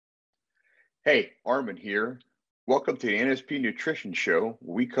Hey, Armin here. Welcome to the NSP Nutrition Show,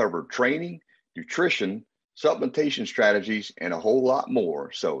 where we cover training, nutrition, supplementation strategies, and a whole lot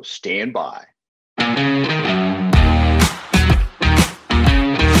more. So stand by.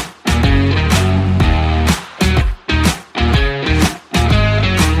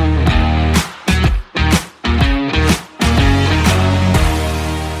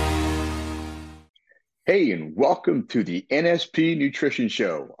 Hey, and welcome to the NSP Nutrition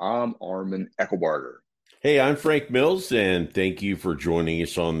Show. I'm Armin Eckelbarger. Hey, I'm Frank Mills, and thank you for joining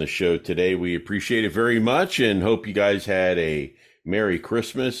us on the show today. We appreciate it very much and hope you guys had a Merry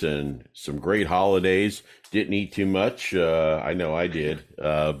Christmas and some great holidays. Didn't eat too much. I know I did,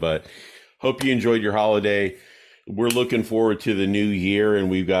 but hope you enjoyed your holiday. We're looking forward to the new year, and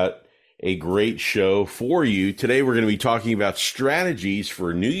we've got a great show for you. Today, we're going to be talking about strategies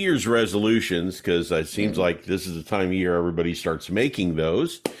for New Year's resolutions because it seems like this is the time of year everybody starts making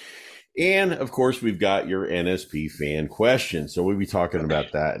those. And of course, we've got your NSP fan questions. So we'll be talking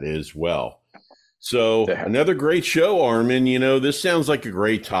about that as well. So another great show, Armin. You know, this sounds like a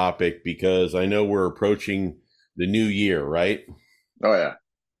great topic because I know we're approaching the new year, right? Oh, yeah.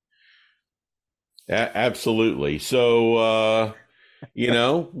 Absolutely. So,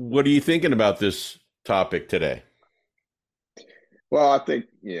 what are you thinking about this topic today? Well, I think,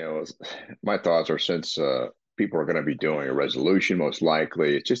 my thoughts are since people are going to be doing a resolution, most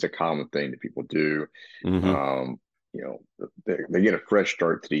likely, it's just a common thing that people do. Mm-hmm. Um, they get a fresh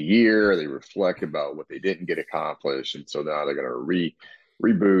start to the year. They reflect about what they didn't get accomplished, and so now they're going to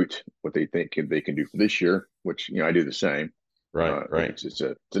reboot what they think they can do for this year. Which I do the same. Right, right. It's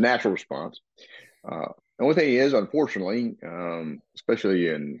a natural response. The only thing is, unfortunately, especially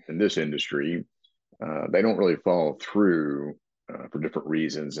in this industry, they don't really follow through for different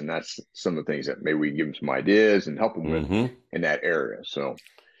reasons, and that's some of the things that maybe we can give them some ideas and help them with Mm-hmm. in that area. So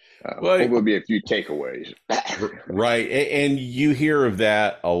Well, hopefully, there'll be a few takeaways. right. And you hear of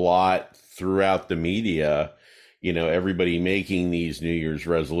that a lot throughout the media. You know, everybody making these New Year's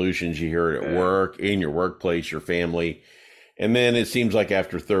resolutions. You hear it at work, in your workplace, your family. And then it seems like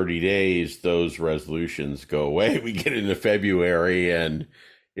after 30 days, those resolutions go away. We get into February and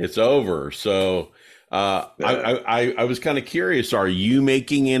it's over. So I was kind of curious. Are you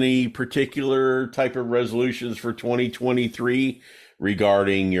making any particular type of resolutions for 2023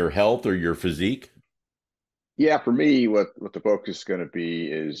 regarding your health or your physique? Yeah, for me, what the focus is going to be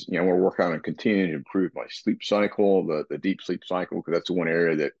is, we're working on continuing to improve my sleep cycle, the deep sleep cycle, because that's the one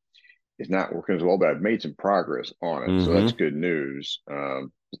area that is not working as well, but I've made some progress on it. So that's Mm-hmm. good news.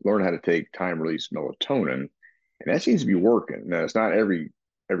 Learn how to take time release melatonin, and that seems to be working. Now, it's not every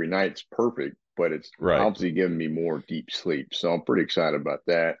night it's perfect, but it's Right. obviously giving me more deep sleep. So I'm pretty excited about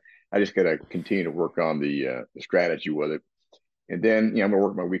that. I just got to continue to work on the strategy with it. And then, I'm gonna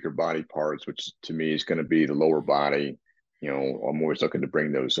work my weaker body parts, which to me is going to be the lower body. I'm always looking to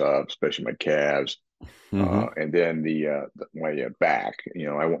bring those up, especially my calves. Mm-hmm. And then my back.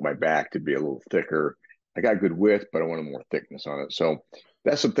 I want my back to be a little thicker. I got good width, but I want more thickness on it. So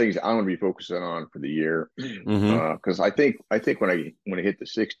that's some things I'm going to be focusing on for the year. Mm-hmm. Because I think when I hit the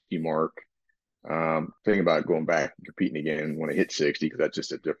 60 mark, thinking about going back and competing again when I hit 60, because that's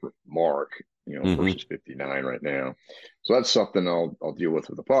just a different mark, Mm-hmm. versus 59 right now. So that's something I'll deal with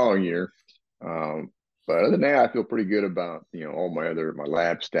for the following year. But other than that, I feel pretty good about all my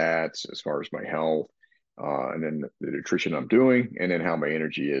lab stats as far as my health, and then the nutrition I'm doing, and then how my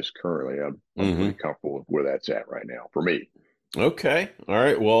energy is currently. I'm pretty Mm-hmm. comfortable with where that's at right now for me. Okay. All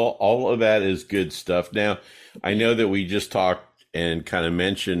right. Well, all of that is good stuff. Now, I know that we just talked and kind of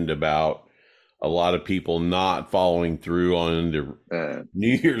mentioned about a lot of people not following through on the Uh,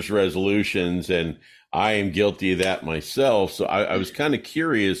 New Year's resolutions, and I am guilty of that myself. So I was kind of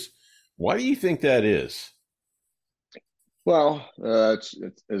curious, why do you think that is? well, it's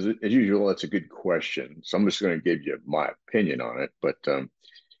as usual. That's a good question. So I'm just going to give you my opinion on it, but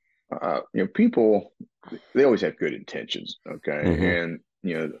people, they always have good intentions. Mm-hmm. Okay. And,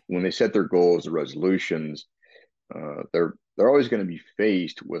 when they set their goals, the resolutions, they're always going to be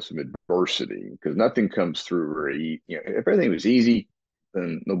faced with some adversity because nothing comes through very, if everything was easy,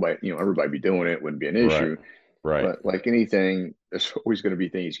 then nobody, everybody be doing it, wouldn't be an Right. issue. Right. But like anything, there's always going to be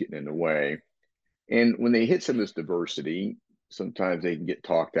things getting in the way. And when they hit some of this diversity, sometimes they can get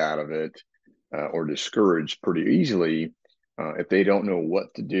talked out of it, or discouraged pretty easily, if they don't know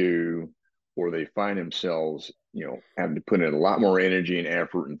what to do, or they find themselves, having to put in a lot more energy and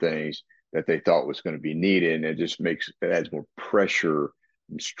effort and things that they thought was going to be needed. And it adds more pressure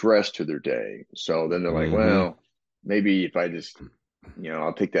and stress to their day. So then they're like, Mm-hmm. well, maybe if I just,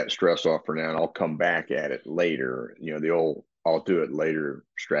 I'll take that stress off for now and I'll come back at it later. The old I'll do it later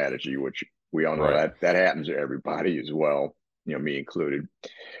strategy, which We all know Right. that that happens to everybody as well, me included.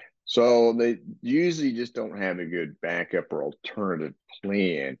 So they usually just don't have a good backup or alternative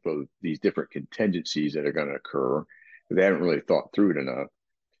plan for these different contingencies that are going to occur. They haven't really thought through it enough.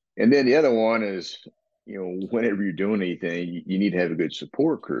 And then the other one is, whenever you're doing anything, you need to have a good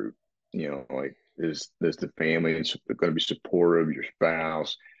support group. Like is the family going to be supportive, your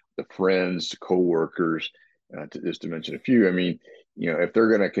spouse, the friends, the coworkers, just to mention a few. I mean, if they're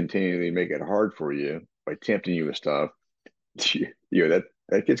going to continually make it hard for you by tempting you with stuff,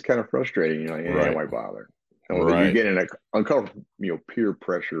 that gets kind of frustrating. You're like, Right. why bother? That you Right. get in an uncomfortable, peer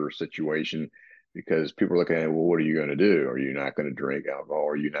pressure situation because people are looking at, well, what are you going to do? Are you not going to drink alcohol?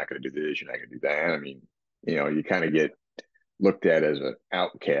 Are you not going to do this? You're not going to do that. I mean, you kind of get looked at as an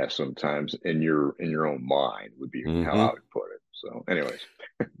outcast sometimes in your own mind would be how I Hmm. would put it. So, anyways,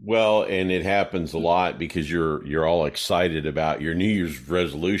 Well, and it happens a lot because you're all excited about your New Year's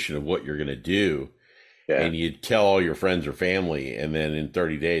resolution of what you're going to do, yeah, and you tell all your friends or family, and then in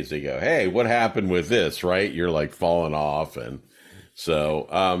 30 days they go, "Hey, what happened with this?" Right? You're like falling off, and so,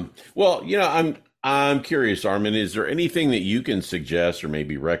 well, I'm curious, Armin. Is there anything that you can suggest or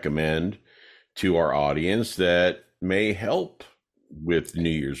maybe recommend to our audience that may help with New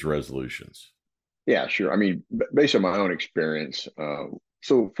Year's resolutions? yeah, sure. I mean, based on my own experience,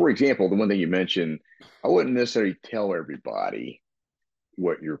 so for example, the one thing you mentioned, I wouldn't necessarily tell everybody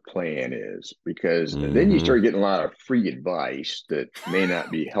what your plan is because then you Hmm. start getting a lot of free advice that may not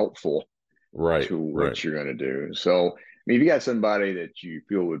be helpful Right. to Right. what you're going to do. So, I mean, if you got somebody that you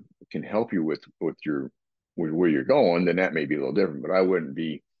feel can help you with your with where you're going, then that may be a little different. But I wouldn't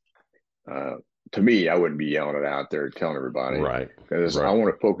be, uh, to me, I wouldn't be yelling it out there telling everybody Right. because I Right.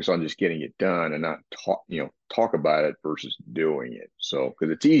 want to focus on just getting it done and not talk about it versus doing it. So,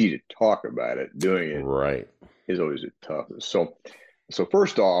 because it's easy to talk about it, doing it Right. is always the toughest. So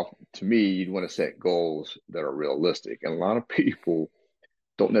first off, to me, you'd want to set goals that are realistic. And a lot of people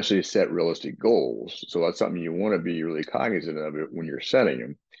don't necessarily set realistic goals. So that's something you want to be really cognizant of it when you're setting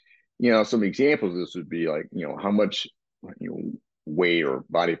them. Some examples of this would be like, how much you know, weight or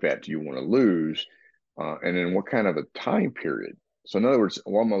body fat do you want to lose? And then what kind of a time period? So in other words,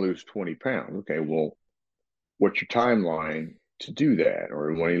 well, I'm going to lose 20 pounds. Okay, well, what's your timeline to do that?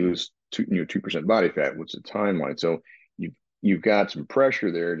 Or when you lose 2% body fat, what's the timeline? So you've got some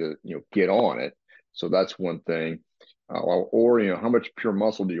pressure there to get on it. So that's one thing. Or how much pure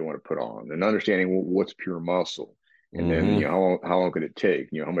muscle do you want to put on, and understanding what's pure muscle, and then Hmm. how long could it take?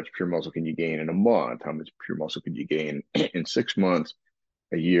 How much pure muscle can you gain in a month? How much pure muscle can you gain in 6 months,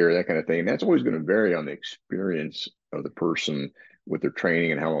 a year, that kind of thing. And that's always going to vary on the experience of the person with their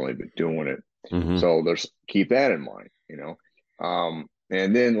training and how long they've been doing it. Hmm. So there's keep that in mind.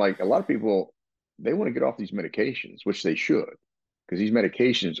 And then like a lot of people, they want to get off these medications, which they should, because these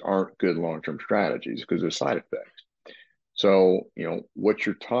medications aren't good long-term strategies because there's side effects. So, what's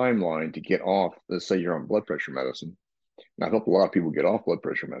your timeline to get off? Let's say you're on blood pressure medicine. And I hope a lot of people get off blood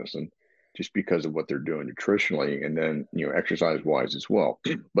pressure medicine just because of what they're doing nutritionally and then, exercise wise as well.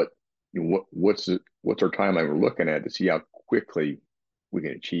 But what's our timeline we're looking at to see how quickly we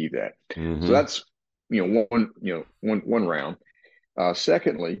can achieve that. So Hmm. that's one round.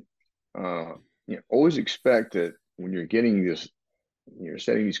 Secondly, uh, always expect that when you're getting this, you're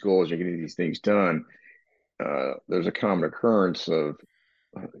setting these goals, you're getting these things done. There's a common occurrence of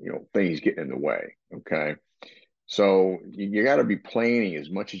things getting in the way. Okay, so you got to be planning as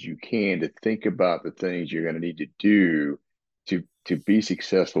much as you can to think about the things you're going to need to do to be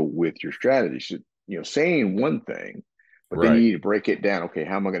successful with your strategy. So, saying one thing, but then you Right. need to break it down. Okay,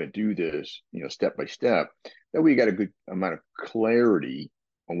 how am I going to do this? Step by step. That way, you got a good amount of clarity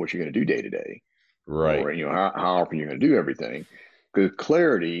on what you're going to do day to day, Right. or how often you're going to do everything. Because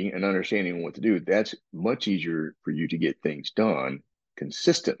clarity and understanding what to do, that's much easier for you to get things done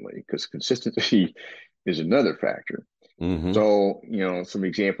consistently. Because consistency is another factor. Hmm. So, some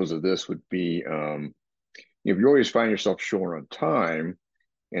examples of this would be if you always find yourself short on time,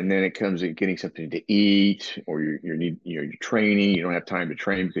 and then it comes to getting something to eat, or you're training, you don't have time to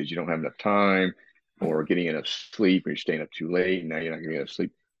train because you don't have enough time, or getting enough sleep, or you're staying up too late, and now you're not getting enough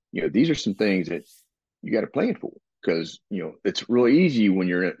sleep. These are some things that you got to plan for because it's really easy when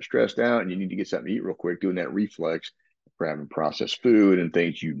you're stressed out and you need to get something to eat real quick, doing that reflex, grabbing processed food and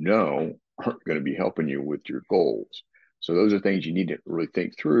things aren't going to be helping you with your goals. So those are things you need to really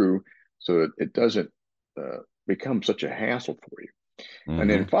think through so that it doesn't become such a hassle for you. And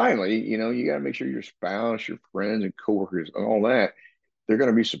then Hmm. finally, you got to make sure your spouse, your friends, and coworkers, and all that, they're going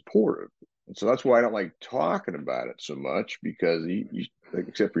to be supportive. And so that's why I don't like talking about it so much because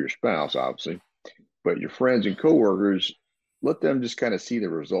except for your spouse, obviously, but your friends and coworkers, let them just kind of see the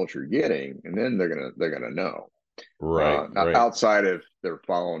results you're getting, and then they're gonna know. Right, Not right. outside if they're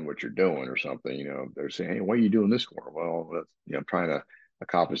following what you're doing or something. They're saying, "Hey, what are you doing this for?" Well, I'm trying to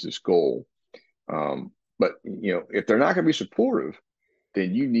accomplish this goal. But if they're not going to be supportive,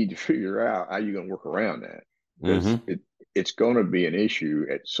 then you need to figure out how you're going to work around that, because Hmm. it's going to be an issue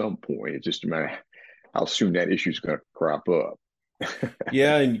at some point. It's just a matter how soon that issue is going to crop up.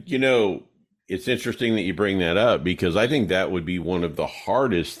 Yeah, and it's interesting that you bring that up because I think that would be one of the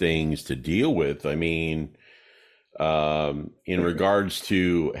hardest things to deal with. I mean, in regards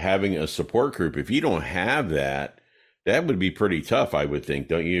to having a support group, if you don't have that, that would be pretty tough, I would think.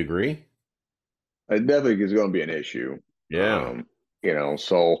 Don't you agree? It definitely is going to be an issue. Yeah. Um,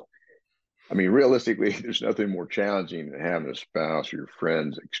 so I mean, realistically, there's nothing more challenging than having a spouse or your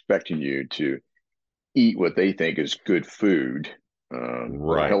friends expecting you to eat what they think is good food,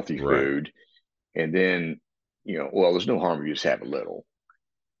 Right, healthy right. food, and then, well, there's no harm if you just have a little.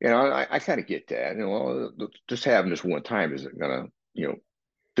 I kind of get that. Well, just having this one time isn't gonna,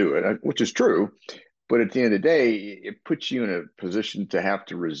 do it, which is true. But at the end of the day, it puts you in a position to have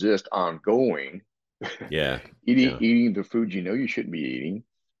to resist ongoing Yeah. eating Yeah. eating the food you shouldn't be eating,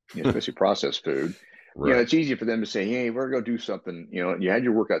 especially processed food. Right. It's easy for them to say, "Hey, we're gonna go do something." You had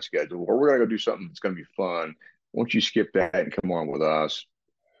your workout schedule, or we're gonna go do something that's gonna be fun. Won't you skip that and come on with us?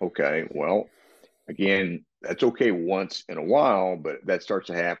 Okay, well, again, that's okay once in a while, but that starts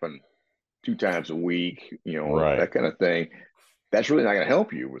to happen 2 times a week, Right. that kind of thing. That's really not going to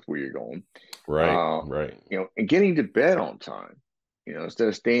help you with where you're going. Right. Uh, Right. and getting to bed on time, instead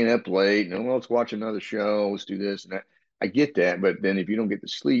of staying up late, well, let's watch another show, let's do this and that. I get that, but then if you don't get to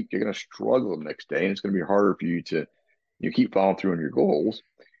sleep, you're going to struggle the next day, and it's going to be harder for you to keep following through on your goals.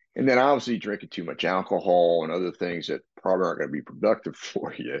 And then obviously drinking too much alcohol and other things that probably aren't going to be productive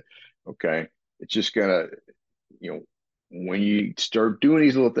for you. Okay, it's just gonna, you know, when you start doing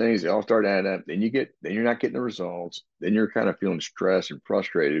these little things, they all start adding up. Then you're not getting the results. Then you're kind of feeling stressed and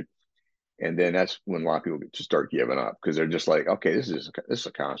frustrated, and then that's when a lot of people get to start giving up because they're just like, okay, this is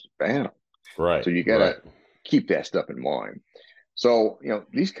a constant battle. Right. So you got Right. to keep that stuff in mind. So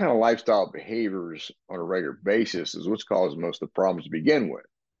these kind of lifestyle behaviors on a regular basis is what's caused most of the problems to begin with.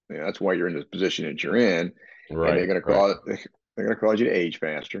 That's why you're in the position that you're in, and Right. Right. they're going to cause you to age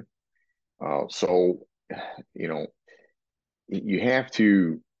faster. So you know you have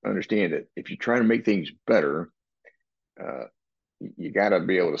to understand that if you're trying to make things better, uh, you got to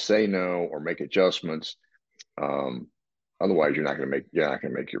be able to say no or make adjustments. Um, Otherwise, you're not going to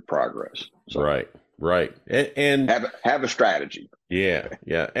make your progress. So Right. Right. And have a strategy. yeah,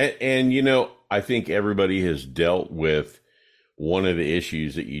 yeah. And I think everybody has dealt with one of the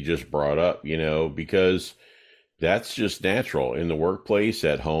issues that you just brought up, because that's just natural in the workplace,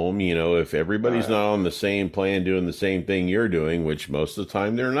 at home. If everybody's Uh, not on the same plan doing the same thing you're doing, which most of the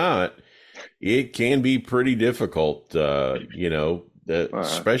time they're not, it can be pretty difficult, uh,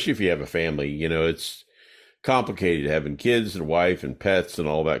 especially if you have a family. It's complicated having kids and wife and pets and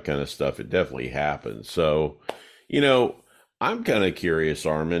all that kind of stuff. It definitely happens. So, you know, I'm kind of curious,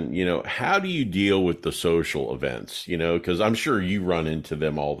 Armin, how do you deal with the social events? Because I'm sure you run into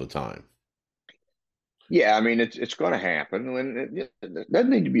them all the time. yeah, I mean it's going to happen, and it doesn't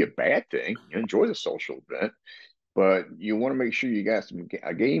need to be a bad thing. You enjoy the social event, but you want to make sure you got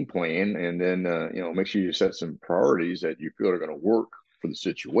a game plan, and then make sure you set some priorities that you feel are going to work for the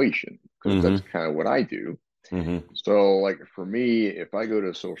situation, because that's Mm-hmm. kind of what I do. Mm-hmm. So, like for me, if I go to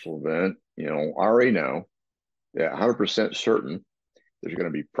a social event, I already know that 100% certain there's going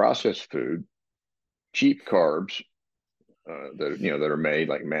to be processed food, cheap carbs that are made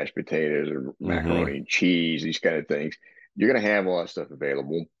like mashed potatoes or Mm-hmm. macaroni and cheese, these kind of things. You're going to have all that stuff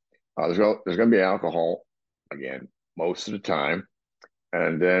available. There's going to be alcohol again most of the time,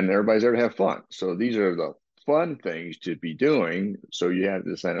 and then everybody's there to have fun. So these are the fun things to be doing. So you have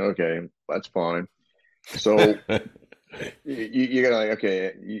to say, okay, that's fine. So you're gonna like,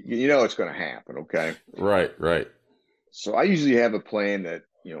 okay, you know it's going to happen. Okay, Right, right, so I usually have a plan that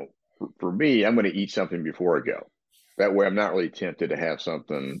for me, I'm going to eat something before I go. That way, I'm not really tempted to have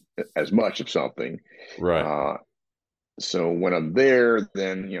something as much of something. right, Uh, so when I'm there,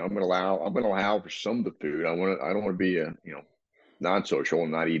 then I'm going to allow for some of the food. I don't want to be a non-social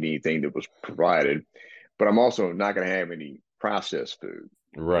and not eat anything that was provided, but I'm also not going to have any processed food.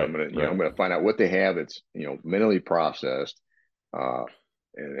 I'm right, gonna right, I'm gonna find out what they have that's minimally processed, uh,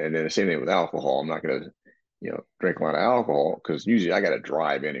 and then the same thing with alcohol. I'm not gonna drink a lot of alcohol because usually I got to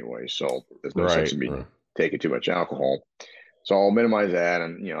drive anyway, so there's no sense right, in me right. taking too much alcohol. So I'll minimize that,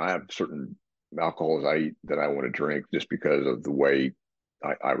 and I have certain alcohols I eat that I want to drink just because of the way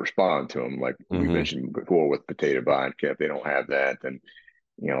I respond to them like we Mm-hmm. mentioned before with potato vodka. If they don't have that, then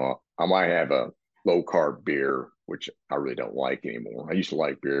I might have a low carb beer, which I really don't like anymore. I used to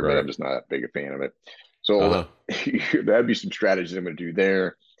like beer, but I'm Right. just not that big a fan of it. So Uh-huh. that'd be some strategies I'm going to do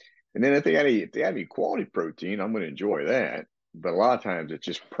there. And then if they have any quality protein, I'm going to enjoy that. But a lot of times it's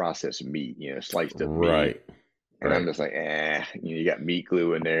just processed meat, sliced up meat. Right. And I'm Right. just like, you got meat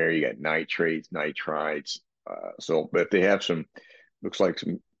glue in there, you got nitrates, nitrites. But if they have looks like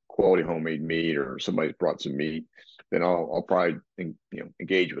some quality homemade meat or somebody's brought some meat, then I'll probably,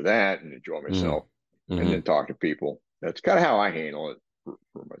 engage with that and enjoy Mm-hmm. myself and then Mm-hmm. talk to people. That's kind of how I handle it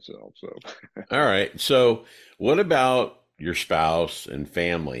for myself. So, All right. So what about your spouse and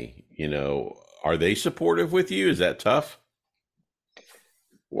family? Are they supportive with you? Is that tough?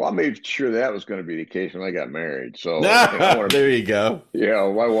 well, I made sure that was going to be the case when I got married. So, I want There you go.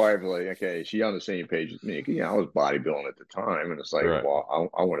 my wife was like, okay, she on the same page as me. I was bodybuilding at the time, and it's like, Right. well,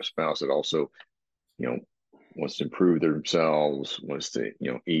 I want a spouse that also, you know, wants to improve themselves, wants to,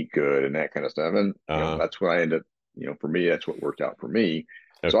 eat good and that kind of stuff. And, Uh-huh. that's what I ended up, for me, that's what worked out for me.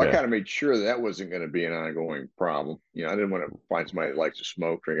 So I Okay. kind of made sure that wasn't going to be an ongoing problem. I didn't want to find somebody that likes to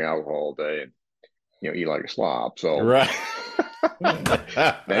smoke, drink alcohol all day and, eat like a slob. So Right.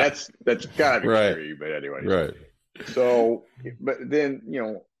 that's kind of Right. extreme, but anyways. Right. So, but then,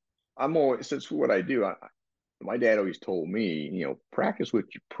 I'm always, since what I do, my dad always told me, practice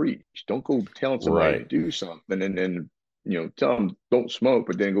what you preach. Don't go telling somebody to Right. do something and then, tell them don't smoke,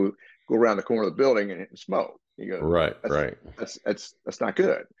 but then go around the corner of the building and smoke. You go, Right. that's Right. that's not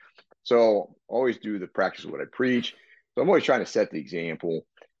good. So always do the practice of what I preach. So I'm always trying to set the example.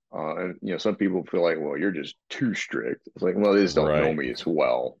 And some people feel like, well, you're just too strict. It's like, well, they just don't know Right. me as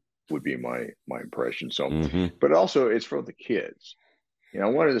well. Would be my impression. So, Mm-hmm. but also it's for the kids. I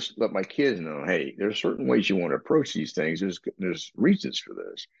wanted to let my kids know, hey, there's certain ways you want to approach these things. There's reasons for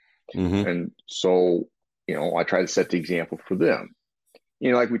this, Mm-hmm. and so I try to set the example for them.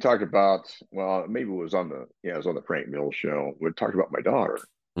 Like we talked about. Well, maybe it was on the Frank Mills show. We talked about my daughter.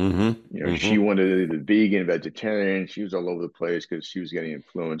 Mm-hmm. She Mm-hmm. wanted to be vegan, vegetarian. She was all over the place because she was getting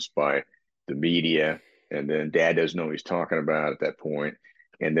influenced by the media, and then dad doesn't know what he's talking about at that point,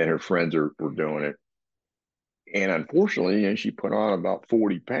 and then her friends were doing it, and unfortunately, she put on about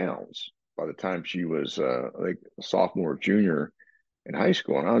 40 pounds by the time she was, I think, a sophomore, junior in high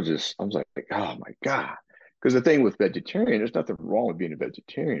school. And I was like, oh my God. Because the thing with vegetarian, there's nothing wrong with being a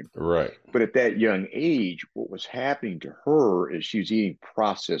vegetarian. Right. But at that young age, what was happening to her is she was eating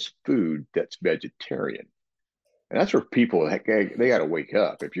processed food that's vegetarian. And that's where people, they got to wake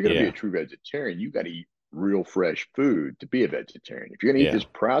up. If you're going to be a Yeah. true vegetarian, you got to eat real fresh food to be a vegetarian. If you're going to eat Yeah. this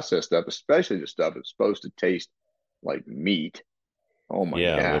processed stuff, especially the stuff that's supposed to taste like meat. Oh my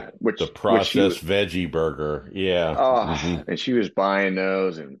Yeah. The God. the Which she was, processed veggie burger. Yeah. Mm-hmm. and she was buying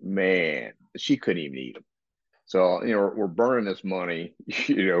those and man, she couldn't even eat them. So, we're burning this money,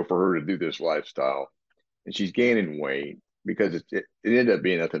 for her to do this lifestyle and she's gaining weight because it ended up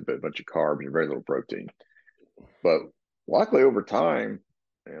being nothing but a bunch of carbs and very little protein. But luckily over time,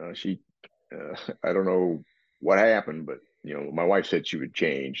 she, I don't know what happened, but, my wife said she would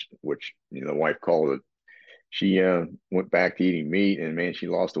change, which, the wife called it she went back to eating meat and man, she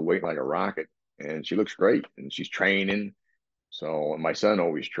lost the weight like a rocket and she looks great and she's training. So and my son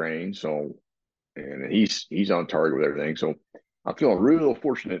always trains. So and he's on target with everything. So I'm feeling real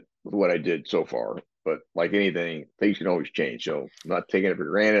fortunate with what I did so far. But like anything, things can always change. So I'm not taking it for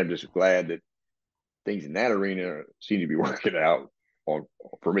granted. I'm just glad that things in that arena seem to be working out on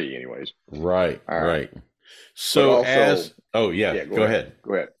for me, anyways. Right. All right. Right. But So also, oh yeah, yeah, go go ahead. ahead.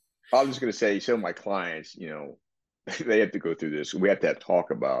 Go ahead. I was just going to say, some of my clients, they have to go through this. We have to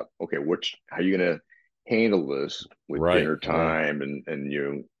talk about, okay, how are you going to handle this with Right. dinner Right. time and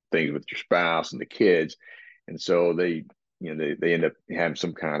things with your spouse and the kids. And so they end up having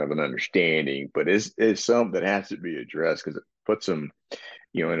some kind of an understanding, but it's something that has to be addressed because it puts them,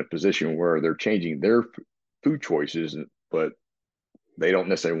 in a position where they're changing their food choices, but they don't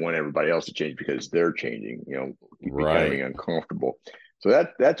necessarily want everybody else to change because they're changing, becoming Right. uncomfortable. So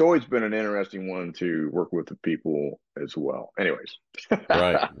that's always been an interesting one to work with the people as well. Anyways,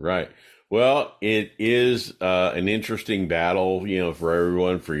 Right. Right. Well, it is an interesting battle, for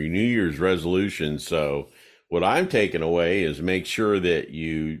everyone for your New Year's resolution. So, what I'm taking away is make sure that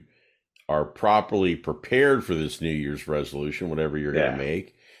you are properly prepared for this New Year's resolution, whatever you're going to yeah,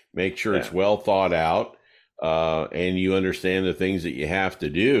 make. Make sure it's yeah, well thought out, and you understand the things that you have to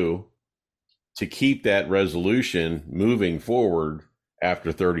do to keep that resolution moving forward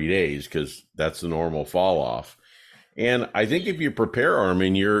after 30 days, because that's the normal fall off. And I think if you prepare,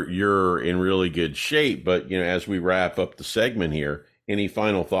 Armin, you're in really good shape. But as we wrap up the segment here, Any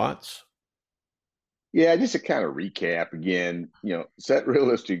final thoughts? Yeah, just to kind of recap again, set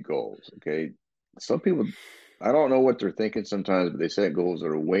realistic goals. Okay. Some people, I don't know what they're thinking sometimes, but they set goals that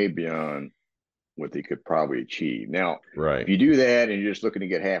are way beyond what they could probably achieve. Now, if Right. you do that and you're just looking to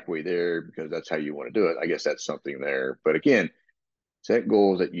get halfway there because that's how you want to do it, I guess that's something there. But again, set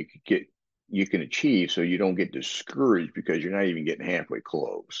goals that you can achieve so you don't get discouraged because you're not even getting halfway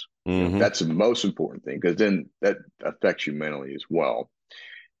close. Mm-hmm. That's the most important thing because then that affects you mentally as well.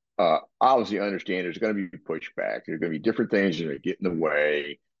 Obviously understand there's going to be pushback. There's going to be different things that are get in the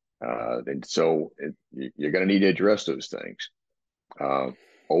way. And so you're going to need to address those things. Uh,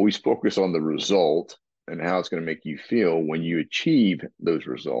 Always focus on the result and how it's going to make you feel when you achieve those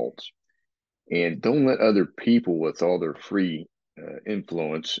results. And don't let other people with all their free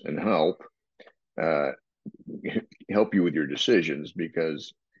influence and help uh, help you with your decisions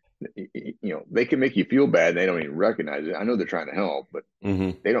because they can make you feel bad and they don't even recognize it. I know they're trying to help, but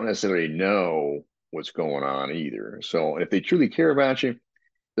Mm-hmm. they don't necessarily know what's going on either. So if they truly care about you,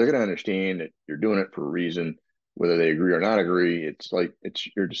 they're going to understand that you're doing it for a reason, whether they agree or not agree. It's like it's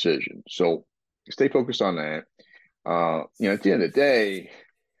your decision. So stay focused on that. At the end of the day,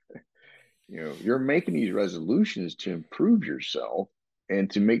 you're making these resolutions to improve yourself and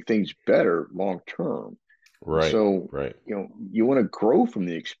to make things better long term. Right. So, Right. you want to grow from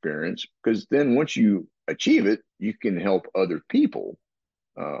the experience because then once you achieve it, you can help other people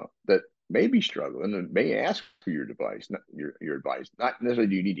that may be struggling and may ask for your advice, not your advice. Not necessarily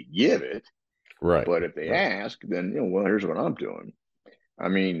do you need to give it, Right. but if they Right. ask, then well, here's what I'm doing. I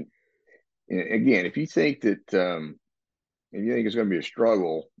mean, again, if you think that if you think it's going to be a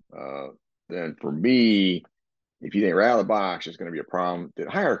struggle, then for me, if you think right out of the box it's going to be a problem, then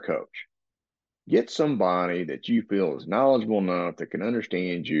hire a coach. Get somebody that you feel is knowledgeable enough that can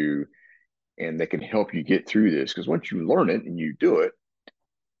understand you and that can help you get through this. Because once you learn it and you do it,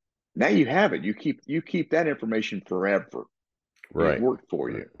 now you have it. You keep that information forever. It Right. worked for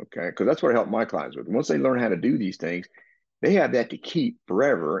Right. you. Okay. Because that's what I help my clients with. Once they learn how to do these things, they have that to keep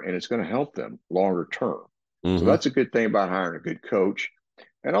forever and it's going to help them longer term. So Mm-hmm. that's a good thing about hiring a good coach.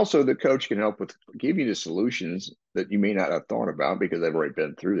 And also the coach can help with give you the solutions that you may not have thought about because they've already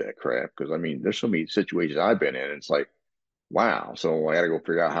been through that crap. Because I mean, there's so many situations I've been in. It's like, wow. So I got to go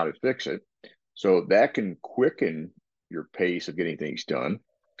figure out how to fix it. So that can quicken your pace of getting things done.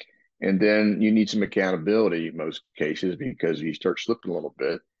 And then you need some accountability in most cases because if you start slipping a little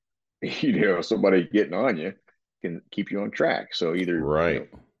bit, somebody getting on you can keep you on track. So either, Right.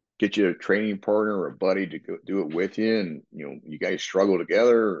 get you a training partner or a buddy to go do it with you and, you guys struggle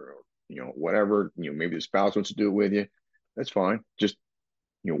together or, whatever, maybe the spouse wants to do it with you. That's fine. Just,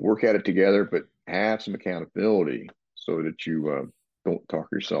 work at it together, but have some accountability so that you don't talk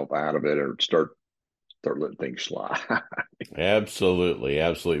yourself out of it or start letting things slide. Absolutely.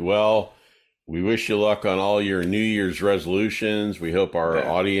 Absolutely. Well, we wish you luck on all your New Year's resolutions. We hope our Yeah.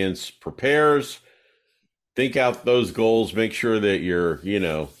 audience prepares. Think out those goals. Make sure that you're,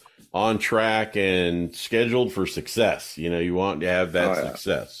 on track and scheduled for success. You want to have Oh that yeah.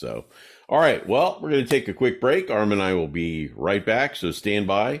 success. So, all right. Well, we're going to take a quick break. Arm and I will be right back. So stand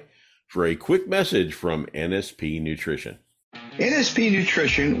by for a quick message from NSP Nutrition. NSP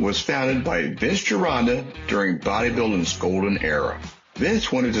Nutrition was founded by Vince Gironda during bodybuilding's golden era. Vince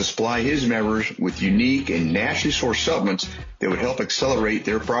wanted to supply his members with unique and naturally sourced supplements that would help accelerate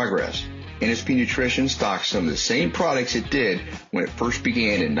their progress. NSP Nutrition stocks some of the same products it did when it first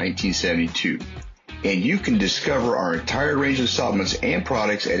began in 1972. And you can discover our entire range of supplements and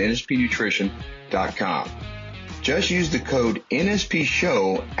products at nspnutrition.com. Just use the code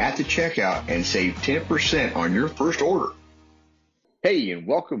NSPSHOW at the checkout and save 10% on your first order. Hey, and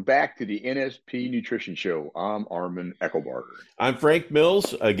welcome back to the NSP Nutrition Show. I'm Armin Eckelbarger. I'm Frank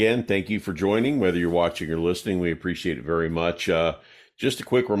Mills. Again, thank you for joining. Whether you're watching or listening, we appreciate it very much. Just a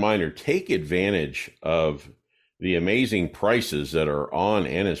quick reminder, take advantage of the amazing prices that are on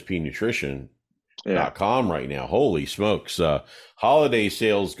nspnutrition.com Yeah. right now. Holy smokes. Holiday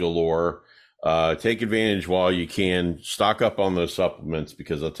sales galore. Take advantage while you can. Stock up on those supplements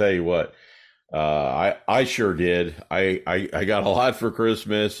because I'll tell you what, I sure did. I got a lot for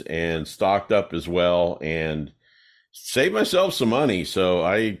Christmas and stocked up as well and saved myself some money. So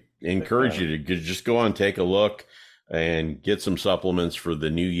I encourage you to just go on, take a look and get some supplements for the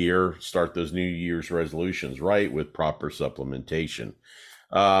new year. Start those New Year's resolutions right with proper supplementation.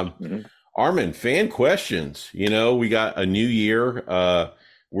 Mhm. Armin, fan questions. We got a new year.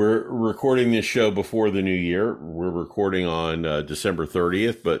 We're recording this show before the new year. We're recording on December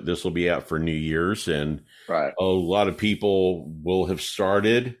 30th, but this will be out for New Year's. And Right. a lot of people will have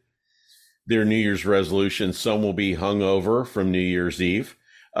started their New Year's resolutions. Some will be hungover from New Year's Eve,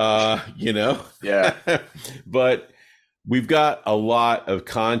 you know, Yeah. but we've got a lot of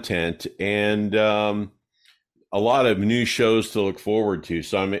content and a lot of new shows to look forward to.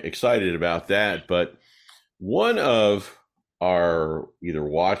 So I'm excited about that. But one of our either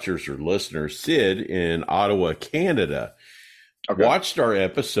watchers or listeners, Sid in Ottawa, Canada, Okay. watched our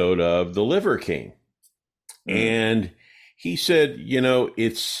episode of The Liver King. Mm. And he said,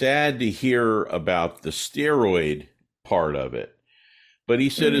 it's sad to hear about the steroid part of it. But he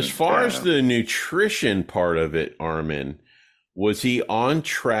said, as far as Yeah. the nutrition part of it, Armin, was he on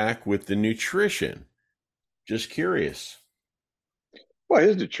track with the nutrition? Just curious. Well,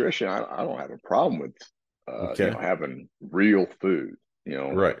 his nutrition, I don't have a problem with, Okay. having real food.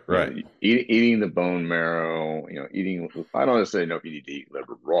 Right, right. Eating the bone marrow. Eating. I don't necessarily know if you need to eat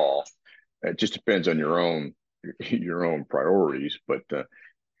liver raw. It just depends on your own priorities. But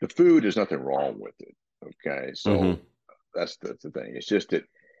the food, there's nothing wrong with it. Okay, Mm-hmm. so that's the thing. It's just that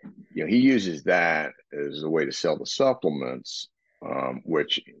he uses that as a way to sell the supplements,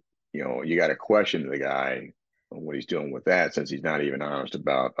 which you got to question the guy on what he's doing with that, since he's not even honest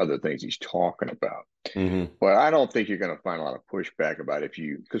about other things he's talking about. Mm-hmm. But I don't think you're going to find a lot of pushback about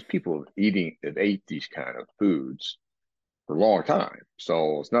because people have ate these kind of foods for a long time,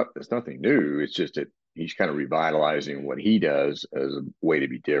 so it's nothing new. It's just that he's kind of revitalizing what he does as a way to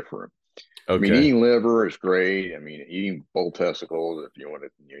be different. I mean, Okay. eating liver is great. I mean, eating bull testicles, if you want to,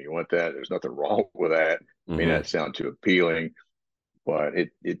 you want that. There's nothing wrong with that. May Mm-hmm. not sound too appealing, but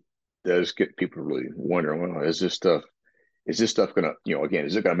it does get people really wondering, well, is this stuff gonna, again,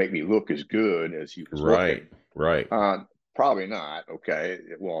 is it gonna make me look as good as he was Right, looking? right. Uh, Probably not. Okay.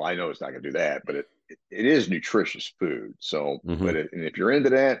 Well, I know it's not gonna do that, but it is nutritious food. So, Mm-hmm. and if you're into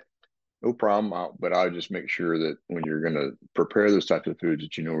that, no problem. But I'll just make sure that when you're going to prepare those types of foods,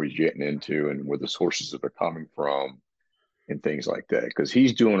 that you know where you're getting into and where the sources of it are coming from and things like that. Because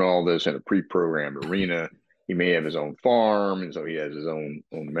he's doing all this in a pre-programmed arena. He may have his own farm, and so he has his own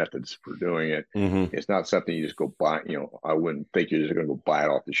methods for doing it. Mm-hmm. It's not something you just go buy. I wouldn't think you're just going to go buy it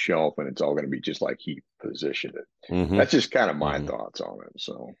off the shelf, and it's all going to be just like he positioned it. Mm-hmm. That's just kind of my Mm-hmm. thoughts on it.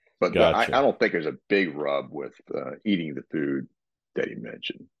 So, but I Gotcha. don't think there's a big rub with eating the food that he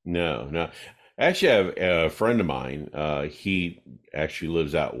mentioned. No, no. Actually, I have a friend of mine. He actually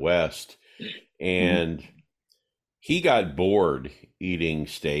lives out west, Mm-hmm. and he got bored eating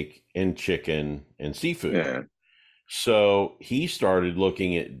steak and chicken and seafood. Yeah. So he started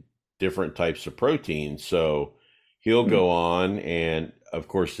looking at different types of protein. So he'll Mm. go on, and of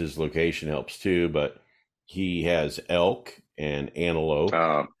course, his location helps too, but he has elk and antelope,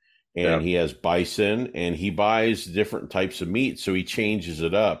 Uh, and yeah. he has bison, and he buys different types of meat. So he changes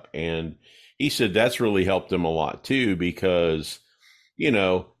it up. And he said that's really helped him a lot too, because,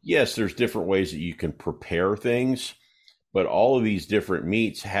 yes, there's different ways that you can prepare things, but all of these different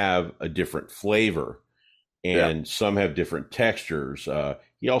meats have a different flavor Yeah. and some have different textures.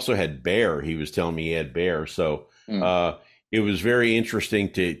 He also had bear. He was telling me he had bear. So Mm. uh, it was very interesting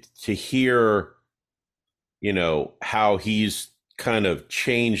to hear, how he's kind of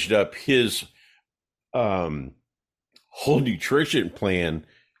changed up his um, whole nutrition plan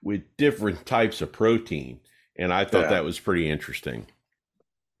with different types of protein. And I thought Yeah. that was pretty interesting.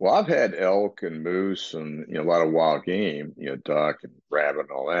 Well, I've had elk and moose and a lot of wild game, duck and rabbit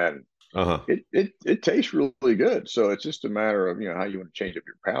and all that. And Uh huh. it tastes really good. So it's just a matter of how you want to change up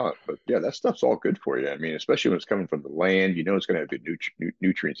your palate. But yeah, that stuff's all good for you. I mean, especially when it's coming from the land, it's going to have good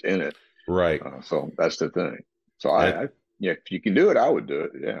nutrients in it. Right. So that's the thing. So That, yeah, if you can do it, I would do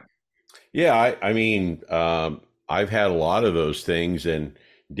it. Yeah. yeah. I mean, I've had a lot of those things, and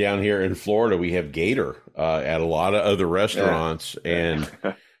down here in Florida, we have gator at a lot of other Yeah. restaurants, Yeah. and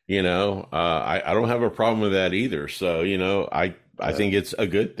I don't have a problem with that either. So, I Yeah. think it's a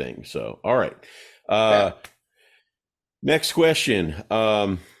good thing. So, all right. Yeah. Next question.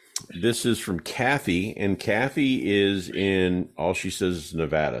 This is from Kathy, and Kathy is in, all she says is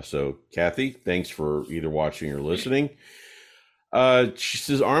Nevada. So, Kathy, thanks for either watching or listening. She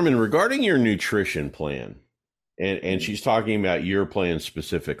says, Armin, regarding your nutrition plan, and Mhm. she's talking about your plan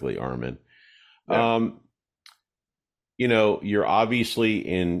specifically, Armin. Yeah. Um, you're obviously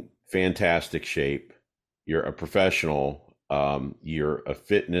in fantastic shape. You're a professional. You're a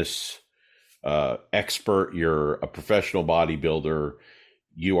fitness expert. You're a professional bodybuilder.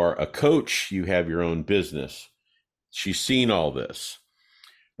 You are a coach. You have your own business. She's seen all this.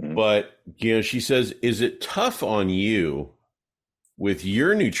 Mhm. But, she says, is it tough on you with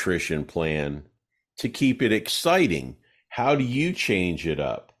your nutrition plan to keep it exciting? How do you change it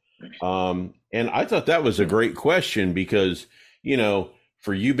up? And I thought that was a Mhm. great question because,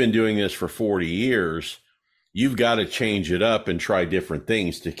 for you've been doing this for 40 years, you've got to change it up and try different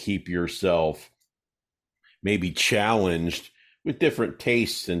things to keep yourself maybe challenged with different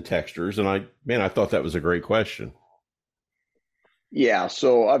tastes and textures. And I thought that was a great question. Yeah,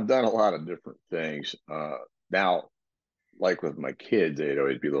 so I've done a lot of different things. Now, like with my kids, they'd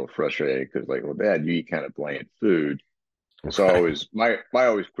always be a little frustrated because, like, well, Dad, you eat kind of bland food. And so I Right. always my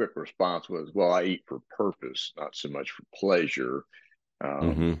always quick response was, well, I eat for purpose, not so much for pleasure. Um,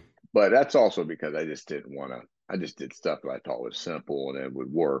 Mm-hmm. but that's also because I just didn't want to. I just did stuff that I thought was simple and it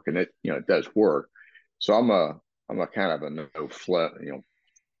would work, and it does work. So I'm a kind of a no flair,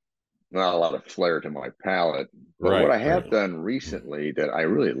 not a lot of flair to my palate. But what Right. I have Right. done recently that I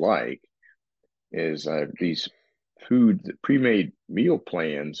really like is these food pre-made meal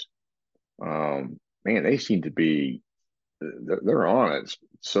plans. Man, they seem to be they're on it.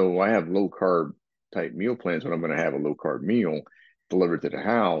 So I have low carb type meal plans when I'm going to have a low carb meal delivered to the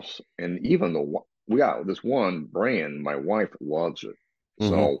house, and even the we got this one brand, my wife loves it. Mm-hmm.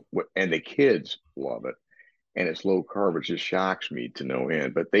 So and the kids love it, and it's low carb. It just shocks me to no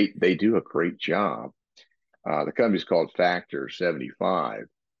end, but they do a great job. The company's called Factor 75,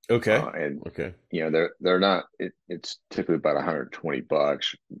 Okay. and Okay. they're not. It's typically about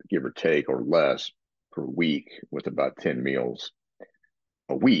 $120, give or take, or less per week, with about 10 meals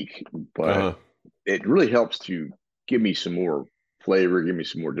a week. But Uh-huh. it really helps to give me some more flavor, give me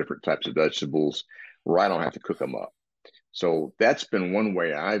some more different types of vegetables where I don't have to cook them up. So that's been one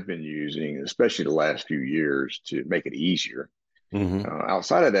way I've been using, especially the last few years, to make it easier. Mm-hmm.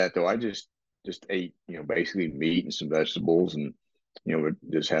 Outside of that, though, I just ate, basically meat and some vegetables, and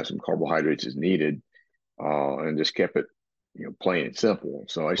just have some carbohydrates as needed, and just kept it, plain and simple.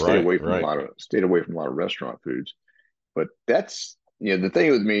 So I Right. Right. stayed away from a lot of restaurant foods. But that's the thing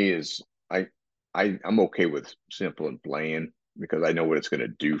with me is I'm okay with simple and bland because I know what it's going to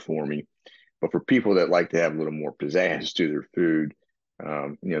do for me. But for people that like to have a little more pizzazz to their food,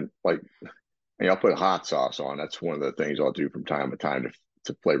 like I'll put hot sauce on. That's one of the things I'll do from time to time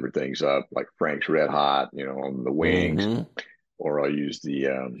to flavor things up, like Frank's Red Hot, on the wings, Mm-hmm. or I'll use the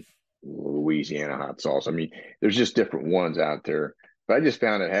Louisiana hot sauce. I mean, there's just different ones out there. But I just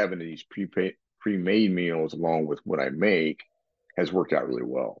found that having these pre-made meals along with what I make has worked out really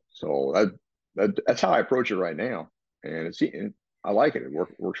well. So that's how I approach it right now, and I like it. It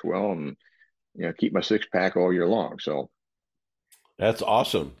works well, and keep my six pack all year long. So That's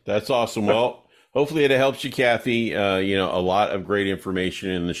awesome. That's awesome. Well, hopefully it helps you, Kathy. A lot of great information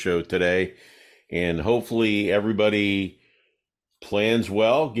in the show today. And hopefully everybody plans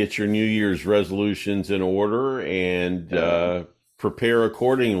well, get your New Year's resolutions in order, and yeah, prepare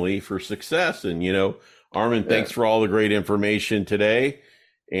accordingly for success. And, Armin, yeah, thanks for all the great information today,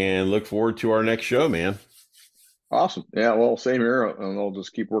 and look forward to our next show, man. awesome. Yeah, well, same here, and I'll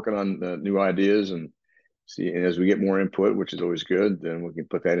just keep working on new ideas and see. And as we get more input, which is always good, then we can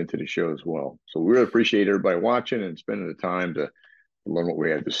put that into the show as well. So we really appreciate everybody watching and spending the time to learn what we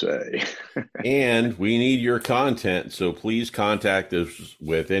have to say. And we need your content, so please contact us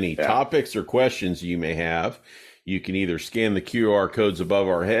with any Yeah, topics or questions you may have. You can either scan the QR codes above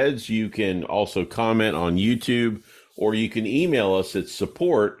our heads, you can also comment on YouTube, or you can email us at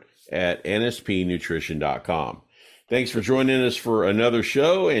support@nspnutrition.com. Thanks for joining us for another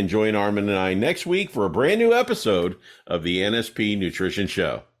show, and join Armin and I next week for a brand new episode of the NSP Nutrition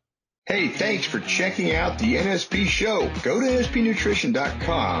Show. hey, thanks for checking out the NSP show. Go to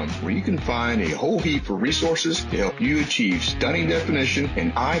nspnutrition.com where you can find a whole heap of resources to help you achieve stunning definition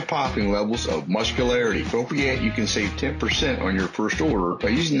and eye-popping levels of muscularity. Don't forget, you can save 10% on your first order by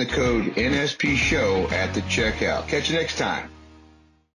using the code NSP show at the checkout. Catch you next time.